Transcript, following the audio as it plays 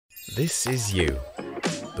This is you.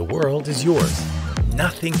 The world is yours.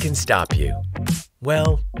 Nothing can stop you.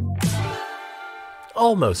 Well,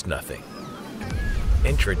 almost nothing.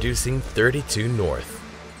 Introducing 32 North,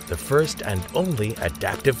 the first and only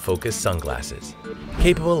adaptive focus sunglasses,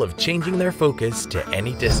 capable of changing their focus to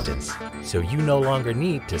any distance, so you no longer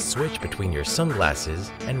need to switch between your sunglasses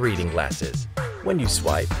and reading glasses. When you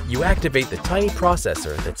swipe, you activate the tiny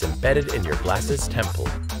processor that's embedded in your glasses temple.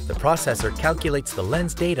 The processor calculates the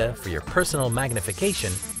lens data for your personal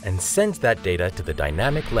magnification and sends that data to the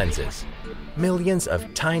dynamic lenses. Millions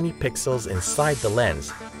of tiny pixels inside the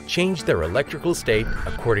lens change their electrical state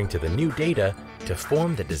according to the new data to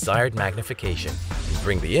form the desired magnification and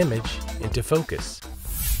bring the image into focus.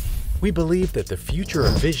 We believe that the future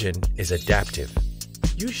of vision is adaptive.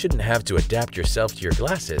 You shouldn't have to adapt yourself to your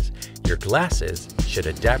glasses. Your glasses should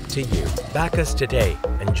adapt to you. Back us today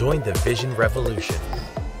and join the vision revolution.